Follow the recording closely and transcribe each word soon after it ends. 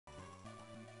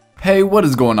Hey, what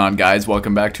is going on, guys?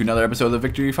 Welcome back to another episode of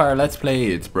Victory Fire Let's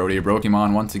Play. It's Brody of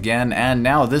Brokemon once again, and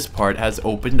now this part has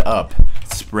opened up,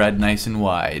 spread nice and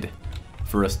wide,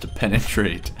 for us to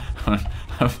penetrate. I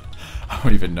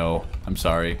don't even know. I'm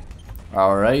sorry.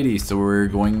 Alrighty, so we're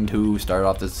going to start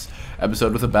off this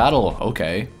episode with a battle.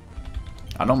 Okay.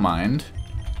 I don't mind.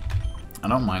 I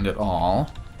don't mind at all.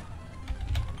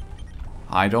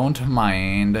 I don't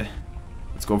mind.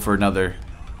 Let's go for another.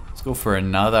 Let's go for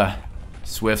another.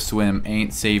 Swift swim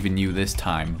ain't saving you this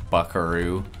time,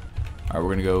 buckaroo. Alright, we're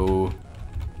gonna go.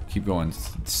 Keep going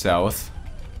south.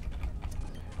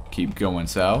 Keep going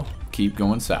south. Keep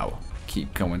going south.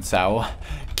 Keep going south.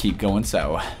 Keep going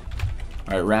south.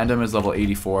 Alright, random is level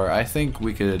 84. I think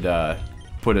we could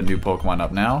put a new Pokemon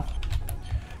up now.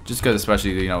 Just because,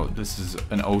 especially, you know, this is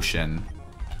an ocean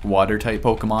water type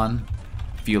Pokemon.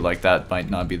 I feel like that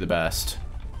might not be the best.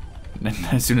 And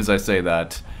as soon as I say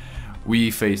that,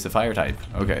 we face the fire type.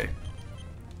 Okay.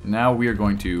 Now we are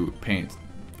going to paint.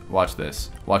 Watch this.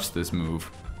 Watch this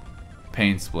move.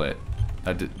 Pain split.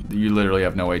 You literally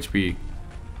have no HP.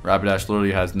 Rapidash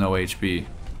literally has no HP.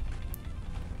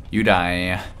 You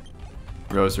die.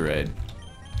 Roserade.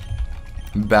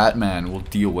 Batman will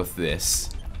deal with this.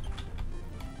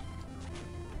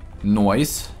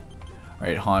 Noise.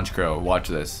 Alright, Honchkrow. Watch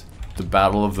this. The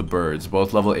Battle of the Birds.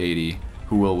 Both level 80.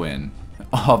 Who will win?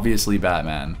 Obviously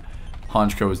Batman.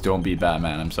 Honchkrows don't beat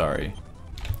Batman, I'm sorry.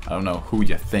 I don't know who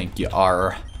you think you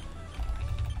are.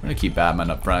 I'm gonna keep Batman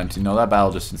up front. You know, that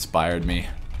battle just inspired me.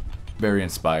 Very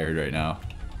inspired right now.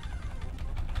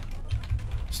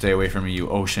 Stay away from me, you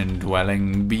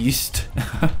ocean-dwelling beast.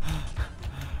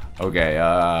 Okay,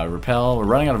 repel. We're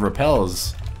running out of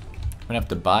repels. I'm gonna have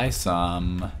to buy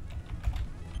some.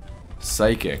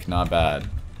 Psychic, not bad.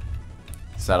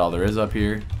 Is that all there is up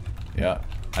here? Yeah.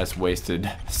 I just wasted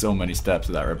so many steps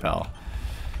of that repel.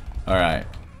 Alright.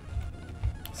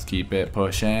 Let's keep it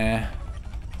pushing.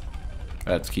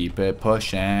 Let's keep it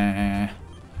pushing.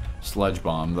 Sludge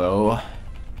Bomb, though.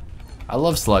 I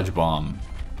love Sludge Bomb.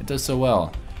 It does so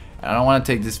well. And I don't want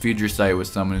to take this future sight with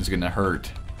someone who's going to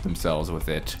hurt themselves with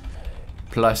it.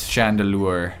 Plus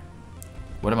Chandelure.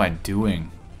 What am I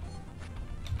doing?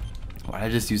 Why did I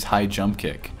just use high jump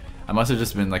kick? I must have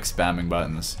just been like spamming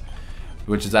buttons.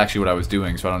 Which is actually what I was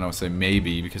doing, so I don't know, say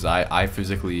maybe, because I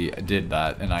physically did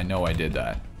that, and I know I did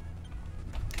that.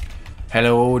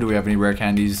 Hello, do we have any rare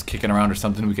candies kicking around or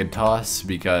something we could toss?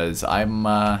 Because I'm,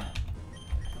 yeah,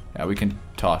 we can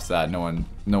toss that. No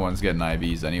one's getting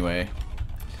IVs anyway.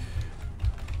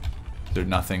 Is there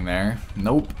nothing there?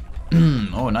 Nope.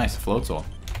 Oh, nice, Floatzel.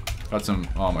 Got some,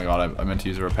 oh my god, I meant to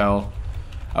use a repel.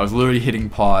 I was literally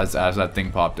hitting pause as that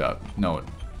thing popped up. No,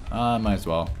 might as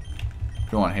well.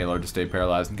 We don't want Halo to stay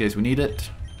paralyzed in case we need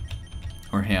it.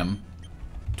 Or him.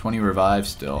 20 revives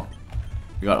still.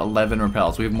 We got 11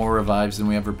 repels. We have more revives than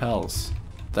we have repels.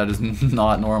 That is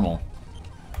not normal.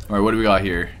 Alright, what do we got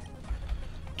here?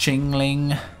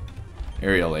 Chingling.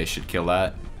 Aerial Ace should kill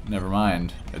that. Never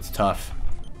mind. It's tough.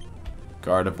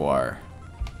 Gardevoir.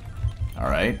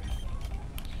 Alright.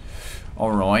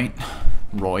 Alright.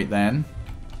 Right then.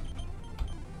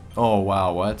 Oh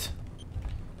wow, what?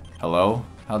 Hello?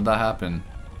 How'd that happen?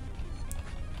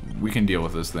 We can deal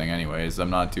with this thing anyways. I'm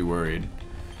not too worried.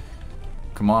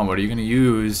 Come on, what are you gonna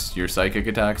use? Your psychic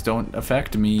attacks don't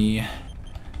affect me.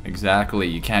 Exactly,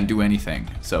 you can't do anything.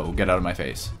 So get out of my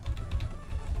face.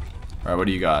 Alright, what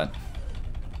do you got?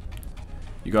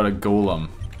 You got a golem.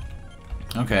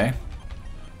 Okay.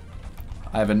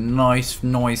 I have a nice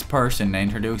person to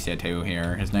introduce you to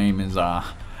here. His name is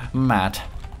Matt.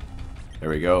 There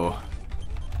we go.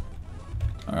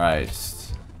 Alright.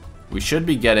 We should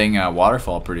be getting a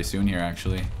waterfall pretty soon here,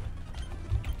 actually.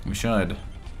 We should.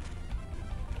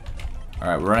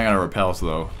 Alright, we're running out of repels,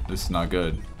 though. This is not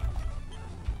good.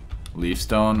 Leaf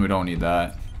Stone, we don't need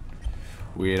that.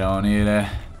 We don't need it.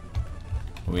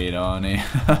 We don't need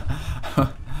I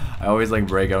always like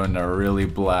break out into a really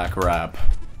black rap.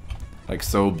 Like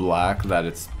so black that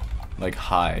it's like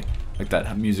high. Like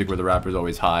that music where the rapper's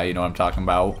always high, you know what I'm talking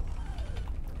about?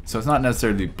 So it's not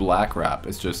necessarily black rap,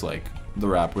 it's just like the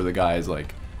rap where the guy is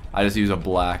like, I just use a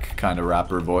black kind of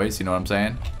rapper voice, you know what I'm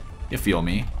saying? You feel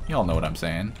me? You all know what I'm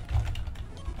saying.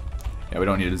 Yeah, we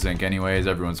don't need a zinc anyways,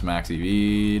 everyone's max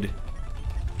EV'd.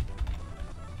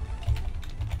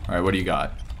 Alright, what do you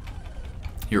got?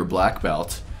 You're a black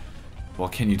belt. Well,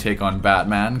 can you take on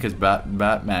Batman? Because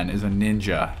Batman is a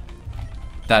ninja.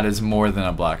 That is more than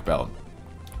a black belt.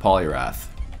 Poliwrath.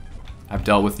 I've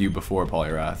dealt with you before,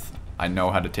 Poliwrath. I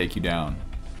know how to take you down.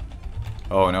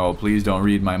 Oh no, please don't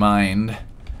read my mind.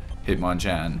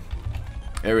 Hitmonchan.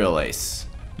 Aerial Ace.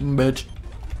 Bitch.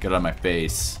 Get out of my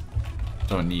face.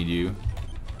 Don't need you.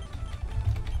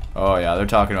 Oh yeah, they're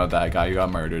talking about that guy who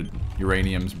got murdered.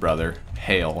 Uranium's brother,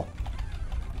 Hale.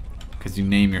 Because you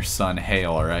name your son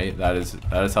Hale, right? That is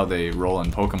how they roll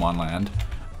in Pokemon Land.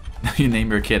 You name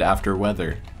your kid after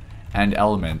weather and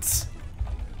elements.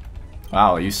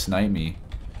 Wow, you snipe me.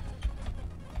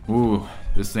 Ooh,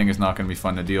 this thing is not going to be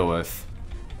fun to deal with.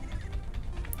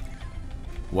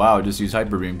 Wow, just use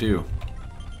Hyper Beam too.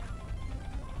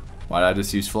 Why did I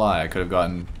just use Fly? I could have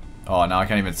gotten... Oh, now I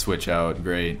can't even switch out.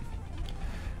 Great.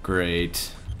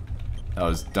 Great. That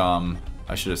was dumb.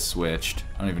 I should have switched.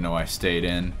 I don't even know why I stayed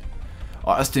in.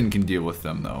 Austin can deal with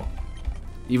them though.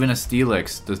 Even a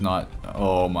Steelix does not...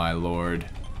 Oh my lord.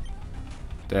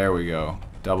 There we go.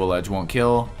 Double Edge won't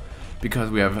kill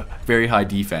because we have very high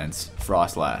defense.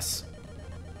 Frostlass.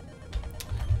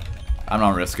 I'm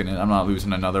not risking it. I'm not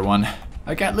losing another one.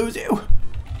 I can't lose you.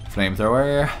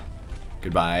 Flamethrower.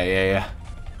 Goodbye.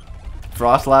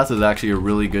 Frostlass is actually a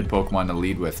really good Pokemon to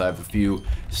lead with. I have a few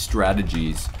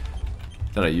strategies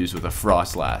that I use with a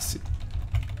Frostlass.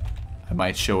 I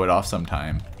might show it off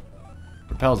sometime.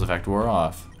 Repel's effect wore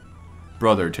off.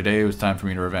 Brother, today it was time for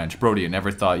me to revenge. Brody, I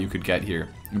never thought you could get here.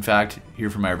 In fact, here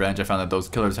for my revenge, I found that those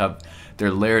killers have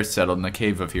their lairs settled in the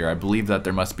cave of here. I believe that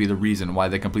there must be the reason why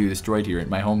they completely destroyed here in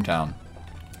my hometown.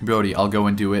 Brody, I'll go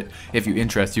and do it. If you're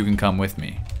interested, you can come with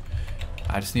me.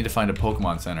 I just need to find a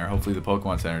Pokemon Center. Hopefully the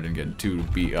Pokemon Center didn't get too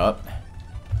beat up.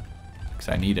 Because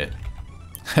I need it.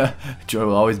 Joy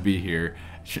will always be here.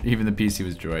 Even the PC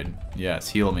was droid. Yes,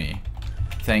 heal me.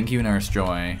 Thank you, Nurse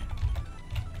Joy.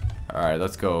 Alright,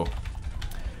 let's go.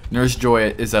 Nurse Joy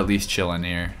is at least chilling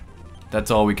here.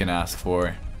 That's all we can ask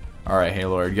for. Alright, hey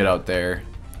Lord, get out there.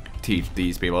 Teach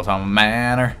these people some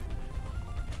manner.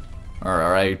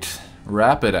 Alright.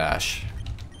 Rapidash.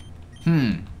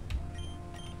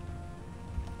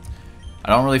 I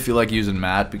don't really feel like using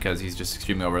Matt because he's just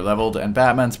extremely over leveled, and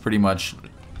Batman's pretty much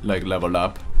like leveled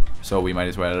up, so we might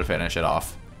as well finish it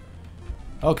off.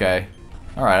 Okay.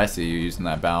 Alright, I see you using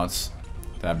that bounce.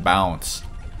 That bounce.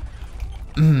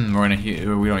 We're gonna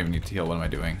heal. We don't even need to heal. What am I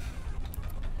doing?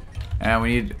 And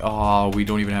we need... Oh, we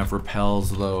don't even have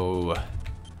repels though.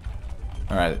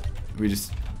 Alright, we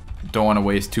just don't want to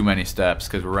waste too many steps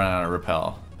because we're running out of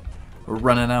repel. We're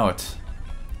running out.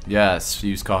 Yes,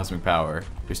 use cosmic power.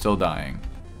 You're still dying.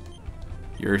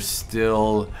 You're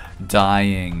still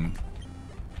dying.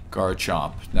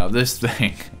 Garchomp. Now this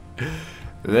thing,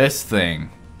 this thing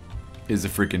is a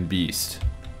freaking beast.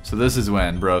 So this is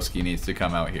when Broski needs to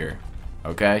come out here.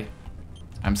 Okay?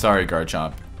 I'm sorry,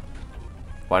 Garchomp.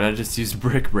 Why did I just use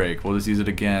Brick Break? We'll just use it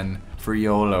again for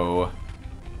YOLO.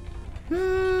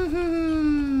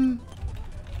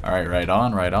 Alright, right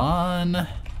on, right on.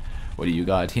 What do you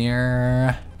got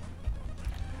here?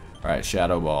 Alright,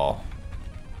 Shadow Ball.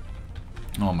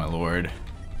 Oh my lord.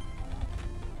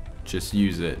 Just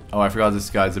use it. Oh, I forgot this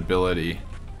guy's ability.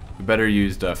 We better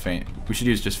use feint. We should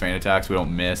use just feint attacks. We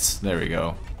don't miss. There we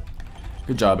go.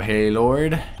 Good job, hey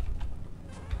Lord.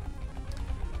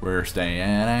 We're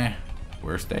staying.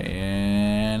 We're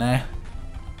staying.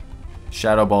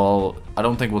 Shadow Ball. I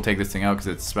don't think we'll take this thing out because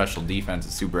its special defense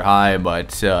is super high,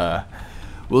 but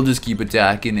we'll just keep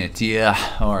attacking it. Yeah.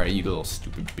 Alright, you little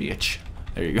stupid bitch.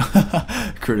 There you go.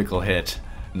 Critical hit.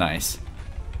 Nice.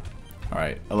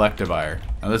 Alright, Electivire.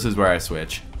 Now this is where I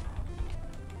switch.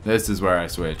 This is where I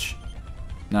switch.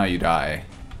 Now you die.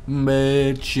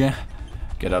 Bitch.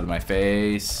 Get out of my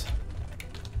face.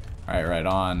 Alright, right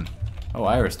on. Oh,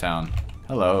 Iris Town.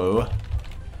 Hello.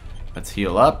 Let's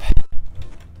heal up.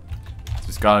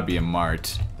 There's gotta be a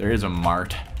mart. There is a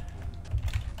mart.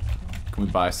 Can we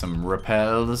buy some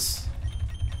repels?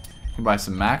 Can we buy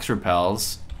some max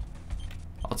repels?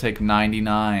 I'll take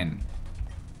 99.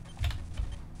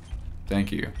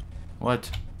 Thank you.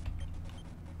 What?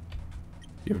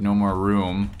 You have no more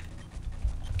room.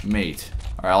 Mate.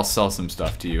 Alright, I'll sell some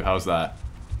stuff to you. How's that?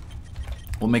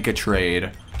 We'll make a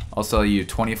trade. I'll sell you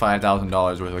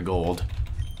 $25,000 worth of gold.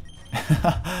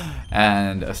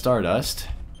 And a Stardust.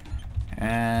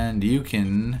 And you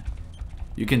can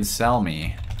sell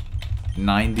me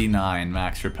 99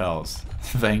 max repels.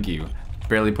 Thank you.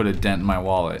 Barely put a dent in my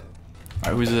wallet.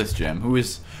 Alright, who's this gym? Who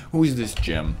is this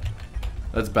gym?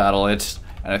 Let's battle it.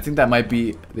 And I think that might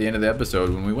be the end of the episode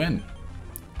when we win.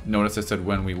 Notice I said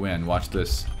when we win. Watch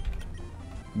this.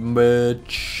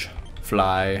 Bitch.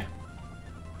 Fly.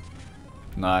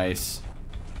 Nice.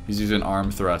 He's using arm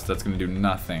thrust. That's gonna do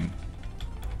nothing.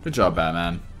 Good job,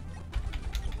 Batman.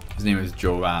 His name is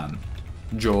Jovan.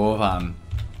 Jovan.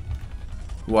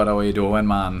 What are we doing,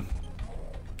 man?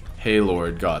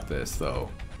 Haylord got this, though.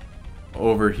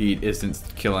 Overheat isn't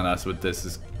killing us, but this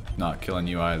is not killing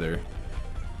you either.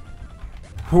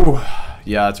 Whew.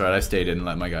 Yeah, that's right. I stayed in and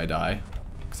let my guy die.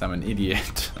 Because I'm an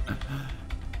idiot.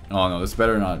 Oh no, this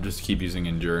better not just keep using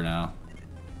endure now.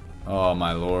 Oh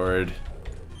my lord.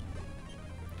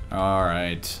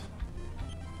 Alright.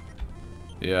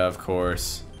 Yeah, of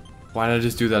course. Why did I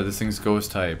just do that? This thing's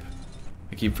ghost type.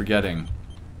 I keep forgetting.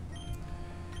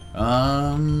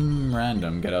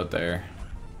 Random, get out there.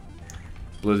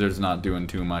 Blizzard's not doing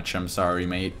too much. I'm sorry,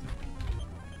 mate.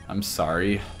 I'm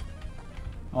sorry.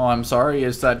 Oh, I'm sorry.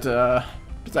 Does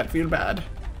that feel bad?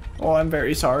 Oh, I'm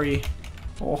very sorry.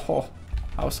 Oh,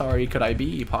 how sorry could I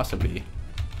be, possibly?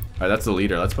 Alright, that's the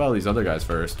leader. Let's battle these other guys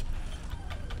first.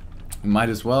 We might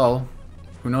as well.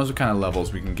 Who knows what kind of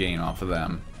levels we can gain off of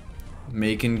them.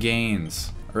 Making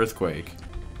gains. Earthquake.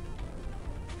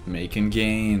 Making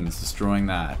gains. Destroying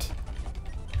that.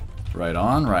 Right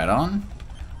on, right on.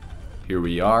 Here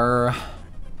we are.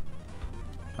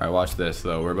 Alright, watch this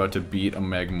though. We're about to beat a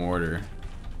Magmortar.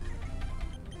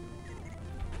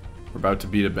 We're about to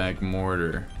beat a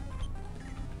Magmortar.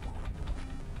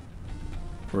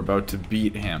 We're about to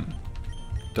beat him.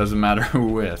 Doesn't matter who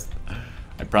with.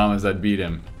 I promised I'd beat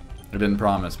him. I didn't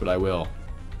promise, but I will.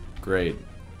 Great.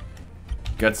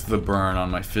 Gets the burn on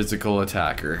my physical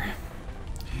attacker.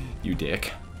 You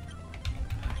dick.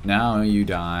 Now you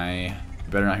die.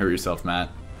 You better not hurt yourself, Matt.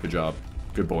 Good job.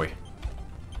 Good boy.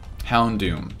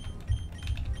 Houndoom.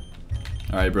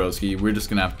 Alright, broski. We're just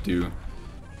gonna have to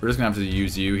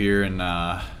use you here and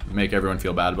make everyone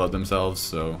feel bad about themselves,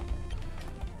 so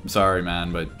I'm sorry,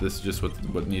 man, but this is just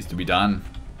what needs to be done.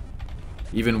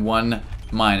 Even 1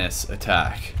 minus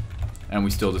attack, and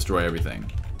we still destroy everything.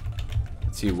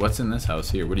 Let's see, what's in this house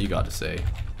here? What do you got to say?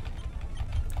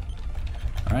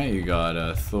 Alright, you got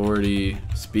authority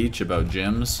speech about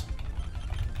gyms.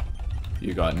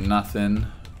 You got nothing.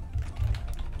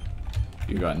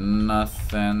 You got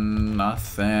nothing.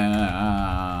 Nothing.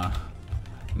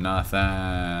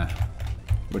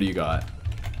 What do you got?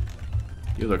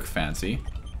 You look fancy.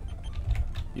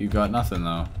 You got nothing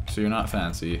though, so you're not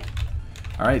fancy.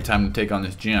 Alright, time to take on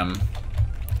this gym.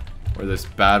 Or this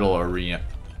battle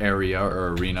area,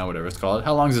 or arena, whatever it's called.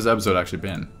 How long has this episode actually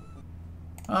been?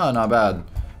 Oh, not bad.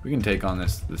 We can take on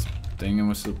this thing,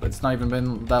 and it's not even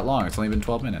been that long. It's only been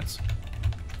 12 minutes.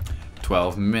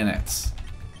 12 minutes.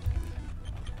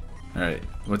 Alright,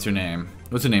 what's your name?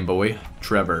 What's your name, boy?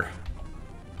 Trevor.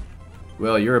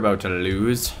 Well, you're about to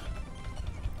lose.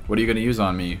 What are you gonna use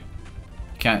on me?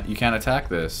 You can't attack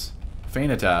this.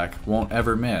 Feint attack won't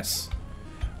ever miss.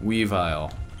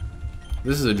 Weavile.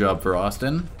 This is a job for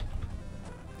Austin.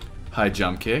 High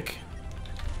jump kick.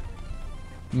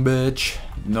 Bitch.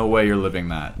 No way you're living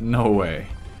that. No way.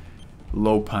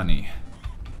 Low punny.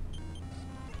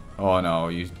 Oh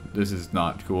no, this is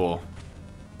not cool.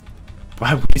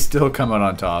 Why would we still come out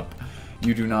on top?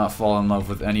 You do not fall in love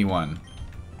with anyone.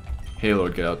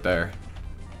 Haylord, get out there.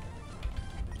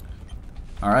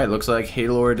 Alright, looks like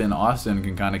Haylord and Austin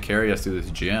can kind of carry us through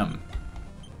this gym.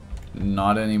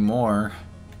 Not anymore.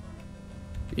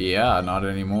 Yeah, not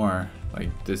anymore.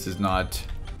 Like, this is not...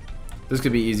 This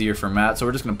could be easier for Matt, so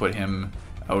we're just going to put him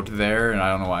out there, and I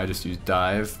don't know why I just used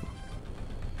dive.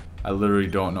 I literally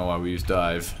don't know why we used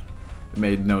dive. It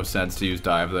made no sense to use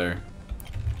dive there.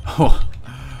 Oh,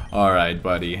 alright,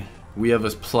 buddy. We have a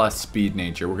plus speed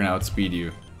nature. We're going to outspeed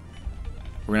you.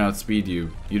 We're going to outspeed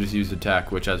you. You just used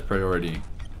attack, which has priority.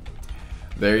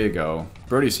 There you go.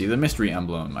 Brody, see the mystery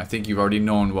emblem. I think you've already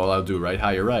known what I'll do, right?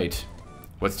 Hi, you're right.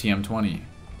 What's TM20?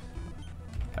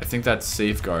 I think that's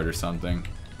safeguard or something.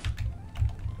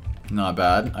 Not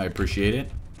bad. I appreciate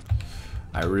it.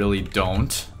 I really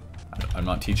don't. I'm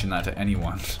not teaching that to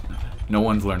anyone. No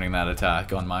one's learning that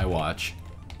attack on my watch.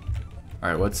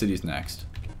 Alright, what city's next?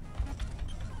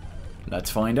 Let's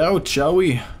find out, shall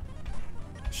we?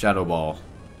 Shadow Ball.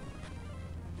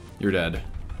 You're dead.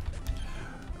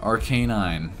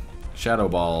 Arcanine. Shadow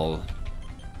Ball.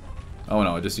 Oh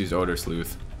no, I just used Odor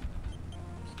Sleuth.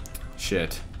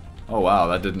 Shit. Oh wow,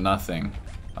 that did nothing.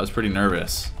 I was pretty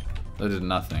nervous. That did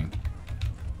nothing.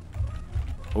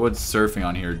 What would surfing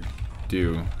on here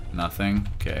do? Nothing?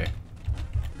 Okay.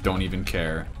 Don't even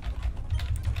care.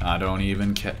 I don't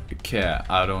even care.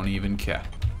 I don't even care.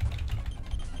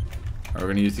 Alright, we're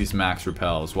gonna use these max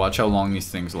repels. Watch how long these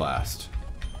things last.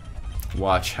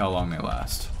 Watch how long they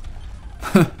last.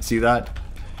 See that?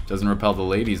 Doesn't repel the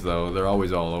ladies though. They're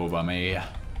always all over me.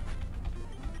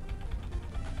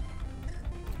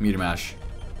 Meteor Mash.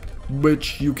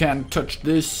 Bitch, you can't touch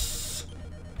this.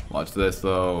 Watch this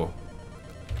though.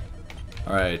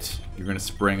 Alright, you're gonna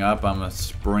spring up. I'm gonna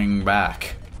spring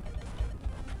back.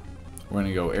 We're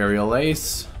gonna go Aerial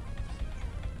Ace.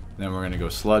 Then we're gonna go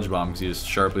Sludge Bomb because you just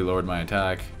sharply lowered my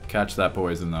attack. Catch that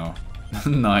poison though.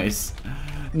 Nice.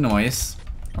 Nice.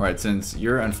 Alright, since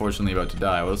you're unfortunately about to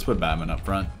die, well, let's put Batman up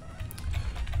front.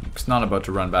 It's not about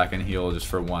to run back and heal just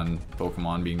for one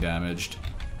Pokemon being damaged.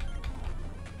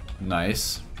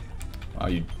 Nice. Oh,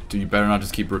 you better not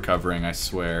just keep recovering, I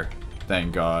swear.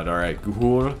 Thank God. Alright,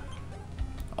 cool.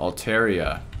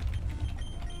 Altaria.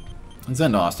 Let's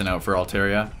send Austin out for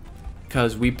Altaria.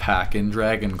 Because we pack in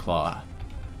Dragon Claw.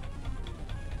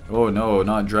 Oh no,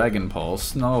 not Dragon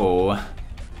Pulse. No.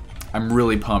 I'm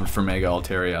really pumped for Mega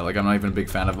Altaria. Like, I'm not even a big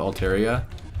fan of Altaria,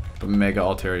 but Mega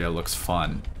Altaria looks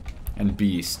fun. And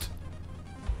Beast.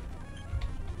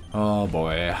 Oh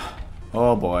boy.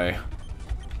 Oh boy.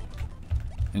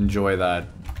 Enjoy that.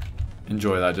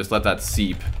 Enjoy that. Just let that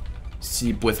seep.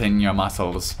 Seep within your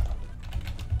muscles.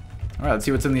 Alright, let's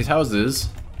see what's in these houses.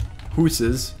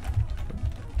 Hooses.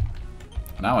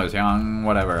 When I was young,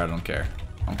 whatever, I don't care.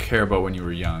 I don't care about when you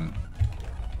were young.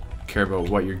 I care about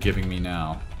what you're giving me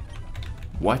now.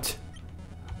 What?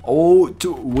 Oh,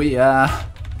 what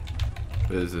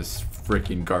is this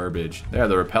freaking garbage? There,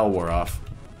 the repel wore off.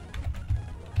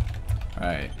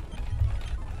 Alright.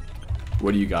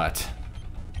 What do you got?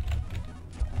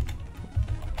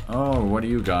 Oh, what do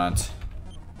you got?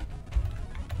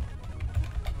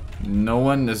 No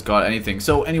one has got anything.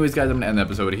 So anyways, guys, I'm going to end the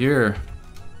episode here.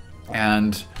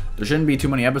 And there shouldn't be too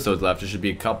many episodes left. There should be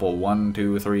a couple. 1,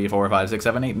 2, 3, 4, 5, 6,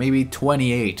 7, 8, maybe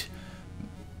 28.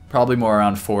 Probably more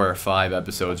around 4 or 5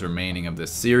 episodes remaining of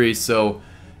this series. So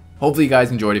hopefully you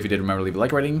guys enjoyed. If you did, remember to leave a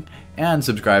like rating and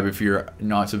subscribe if you're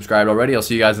not subscribed already. I'll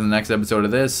see you guys in the next episode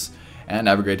of this. And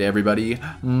have a great day, everybody.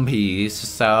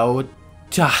 Peace out.